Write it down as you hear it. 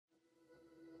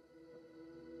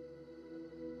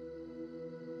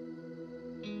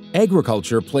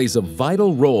Agriculture plays a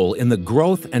vital role in the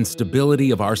growth and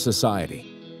stability of our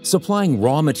society, supplying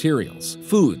raw materials,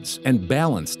 foods, and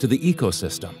balance to the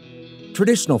ecosystem.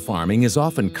 Traditional farming is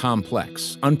often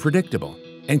complex, unpredictable,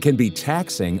 and can be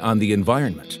taxing on the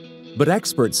environment. But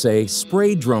experts say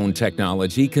spray drone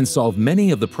technology can solve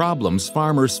many of the problems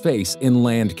farmers face in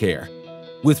land care.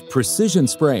 With precision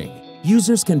spraying,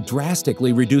 users can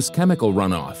drastically reduce chemical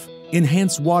runoff,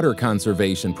 enhance water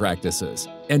conservation practices,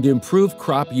 and improve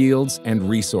crop yields and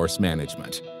resource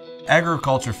management.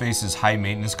 Agriculture faces high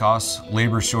maintenance costs,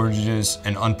 labor shortages,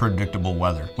 and unpredictable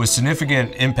weather. With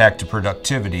significant impact to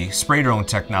productivity, spray drone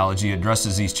technology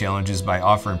addresses these challenges by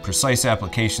offering precise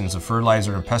applications of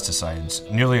fertilizer and pesticides,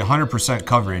 nearly 100%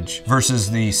 coverage versus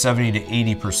the 70 to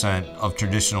 80% of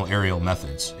traditional aerial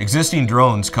methods. Existing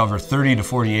drones cover 30 to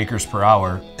 40 acres per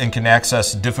hour and can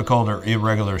access difficult or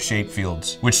irregular shaped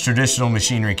fields, which traditional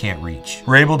machinery can't reach.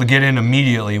 We're able to get in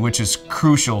immediately, which is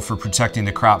crucial for protecting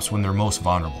the crops when they're most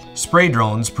vulnerable. Spray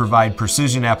drones provide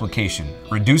precision application,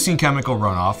 reducing chemical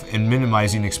runoff and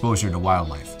minimizing exposure to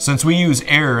wildlife. Since we use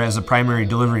air as a primary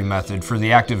delivery method for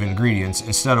the active ingredients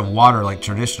instead of water like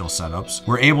traditional setups,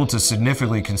 we're able to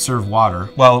significantly conserve water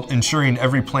while ensuring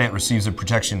every plant receives the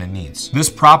protection it needs. This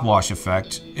prop wash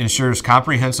effect ensures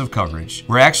comprehensive coverage.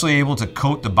 We're actually able to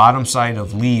coat the bottom side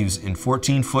of leaves in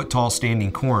 14-foot tall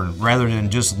standing corn rather than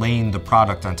just laying the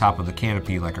product on top of the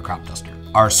canopy like a crop duster.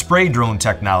 Our spray drone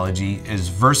technology is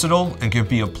versatile and can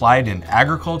be applied in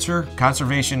agriculture,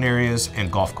 conservation areas,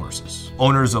 and golf courses.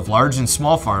 Owners of large and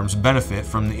small farms benefit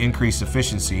from the increased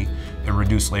efficiency and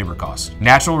reduced labor costs.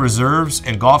 Natural reserves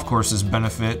and golf courses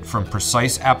benefit from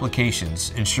precise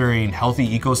applications, ensuring healthy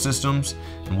ecosystems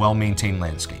and well-maintained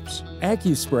landscapes.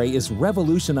 AcuSpray is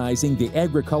revolutionizing the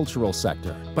agricultural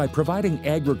sector by providing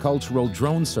agricultural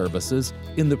drone services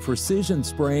in the precision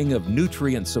spraying of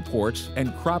nutrient support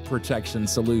and crop protection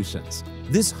solutions.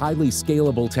 This highly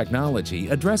scalable technology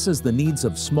addresses the needs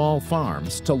of small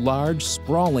farms to large,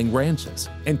 sprawling ranches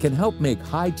and can help make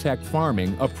high-tech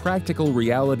farming a practical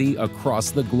reality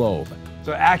across the globe.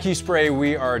 So at AcuSpray,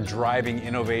 we are driving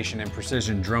innovation and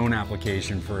precision drone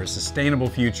application for a sustainable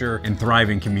future and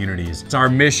thriving communities. It's our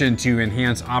mission to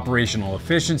enhance operational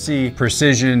efficiency,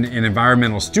 precision, and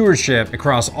environmental stewardship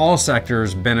across all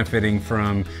sectors benefiting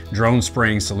from drone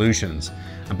spraying solutions.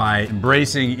 By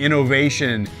embracing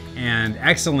innovation and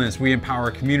excellence, we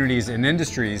empower communities and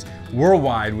industries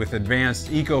worldwide with advanced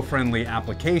eco-friendly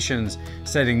applications,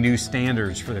 setting new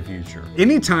standards for the future.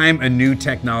 Anytime a new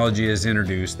technology is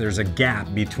introduced, there's a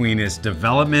gap between its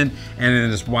development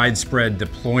and its widespread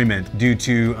deployment due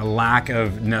to a lack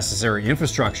of necessary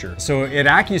infrastructure. So at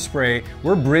AcuSpray,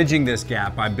 we're bridging this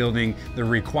gap by building the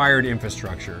required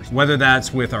infrastructure, whether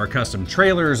that's with our custom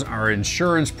trailers, our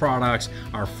insurance products,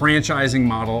 our franchising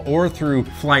model, or through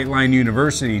FlightLine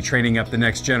University, training up the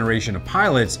next generation of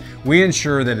pilots. We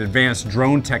ensure that advanced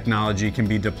drone technology can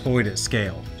be deployed at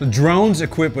scale. So drones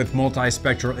equipped with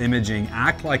multispectral imaging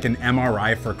act like an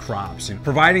MRI for crops, and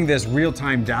providing this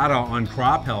real-time data on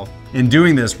crop health. In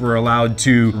doing this, we're allowed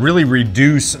to really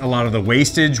reduce a lot of the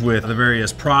wastage with the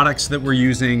various products that we're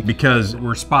using because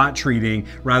we're spot treating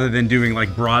rather than doing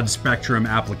like broad spectrum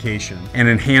application, and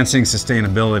enhancing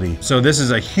sustainability. So this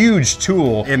is a huge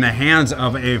tool in the hands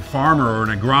of a farmer or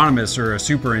an agronomist or a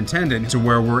superintendent, to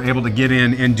where we're able to get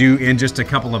in and do in just a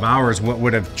couple of hours what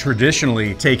would have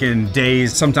traditionally taken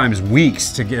days, sometimes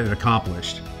weeks, to get it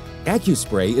accomplished.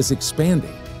 AcuSpray is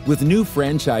expanding, with new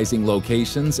franchising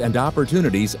locations and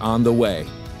opportunities on the way.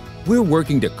 We're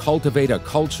working to cultivate a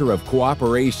culture of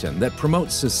cooperation that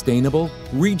promotes sustainable,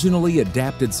 regionally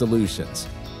adapted solutions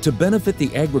to benefit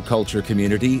the agriculture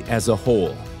community as a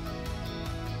whole.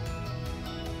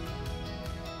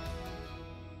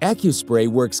 AcuSpray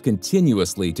works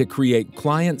continuously to create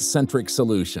client-centric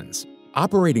solutions,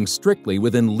 operating strictly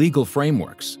within legal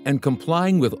frameworks and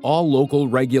complying with all local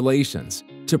regulations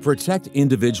to protect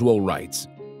individual rights.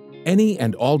 Any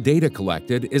and all data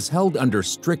collected is held under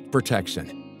strict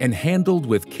protection and handled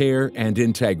with care and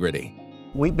integrity.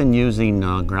 We've been using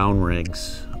ground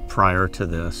rigs prior to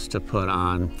this to put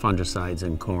on fungicides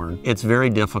in corn. It's very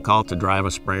difficult to drive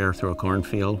a sprayer through a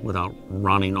cornfield without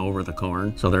running over the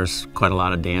corn, so there's quite a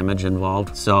lot of damage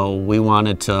involved. So we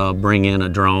wanted to bring in a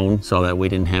drone so that we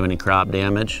didn't have any crop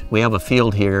damage. We have a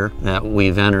field here that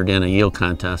we've entered in a yield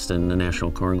contest in the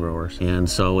National Corn Growers, and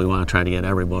so we want to try to get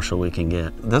every bushel we can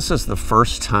get. This is the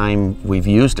first time we've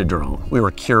used a drone. We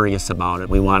were curious about it.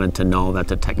 We wanted to know that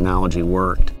the technology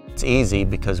worked. It's easy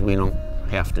because we don't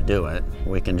have to do it.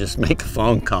 We can just make a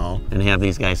phone call and have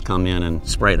these guys come in and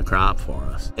spray the crop for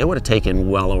us. It would have taken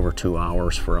well over 2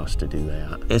 hours for us to do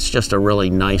that. It's just a really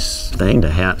nice thing to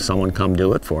have someone come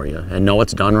do it for you and know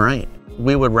it's done right.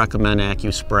 We would recommend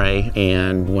AcuSpray,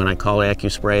 and when I called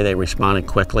AcuSpray, they responded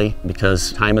quickly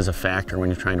because time is a factor when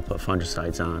you're trying to put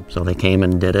fungicides on. So they came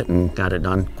and did it and got it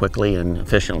done quickly and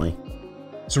efficiently.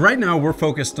 So right now we're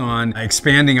focused on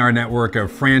expanding our network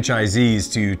of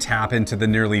franchisees to tap into the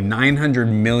nearly 900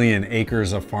 million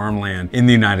acres of farmland in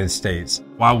the United States.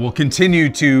 While we'll continue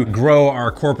to grow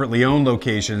our corporately owned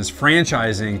locations,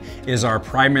 franchising is our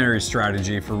primary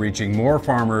strategy for reaching more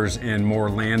farmers and more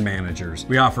land managers.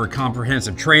 We offer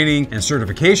comprehensive training and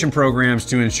certification programs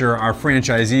to ensure our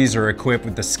franchisees are equipped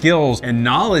with the skills and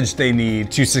knowledge they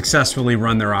need to successfully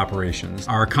run their operations.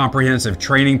 Our comprehensive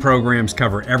training programs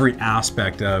cover every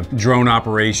aspect of drone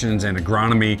operations and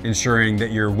agronomy, ensuring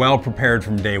that you're well prepared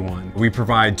from day one. We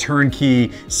provide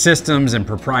turnkey systems and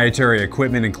proprietary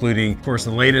equipment, including, of course,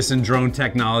 the latest in drone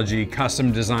technology,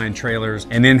 custom designed trailers,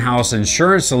 and in-house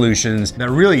insurance solutions that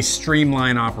really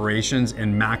streamline operations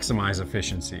and maximize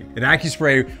efficiency. At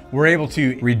AcuSpray, we're able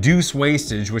to reduce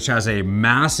wastage, which has a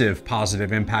massive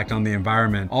positive impact on the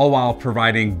environment, all while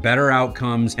providing better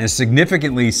outcomes and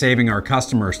significantly saving our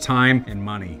customers time and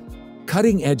money.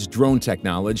 Cutting-edge drone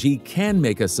technology can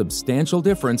make a substantial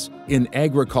difference in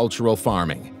agricultural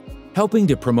farming, helping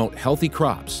to promote healthy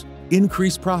crops,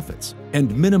 increase profits,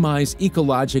 and minimize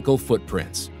ecological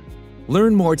footprints.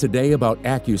 Learn more today about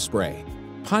AcuSpray,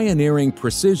 pioneering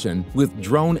precision with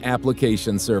drone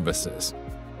application services.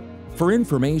 For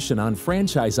information on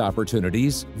franchise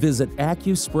opportunities, visit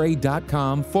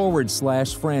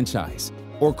acuspray.com/franchise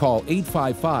or call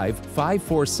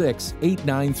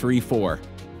 855-546-8934.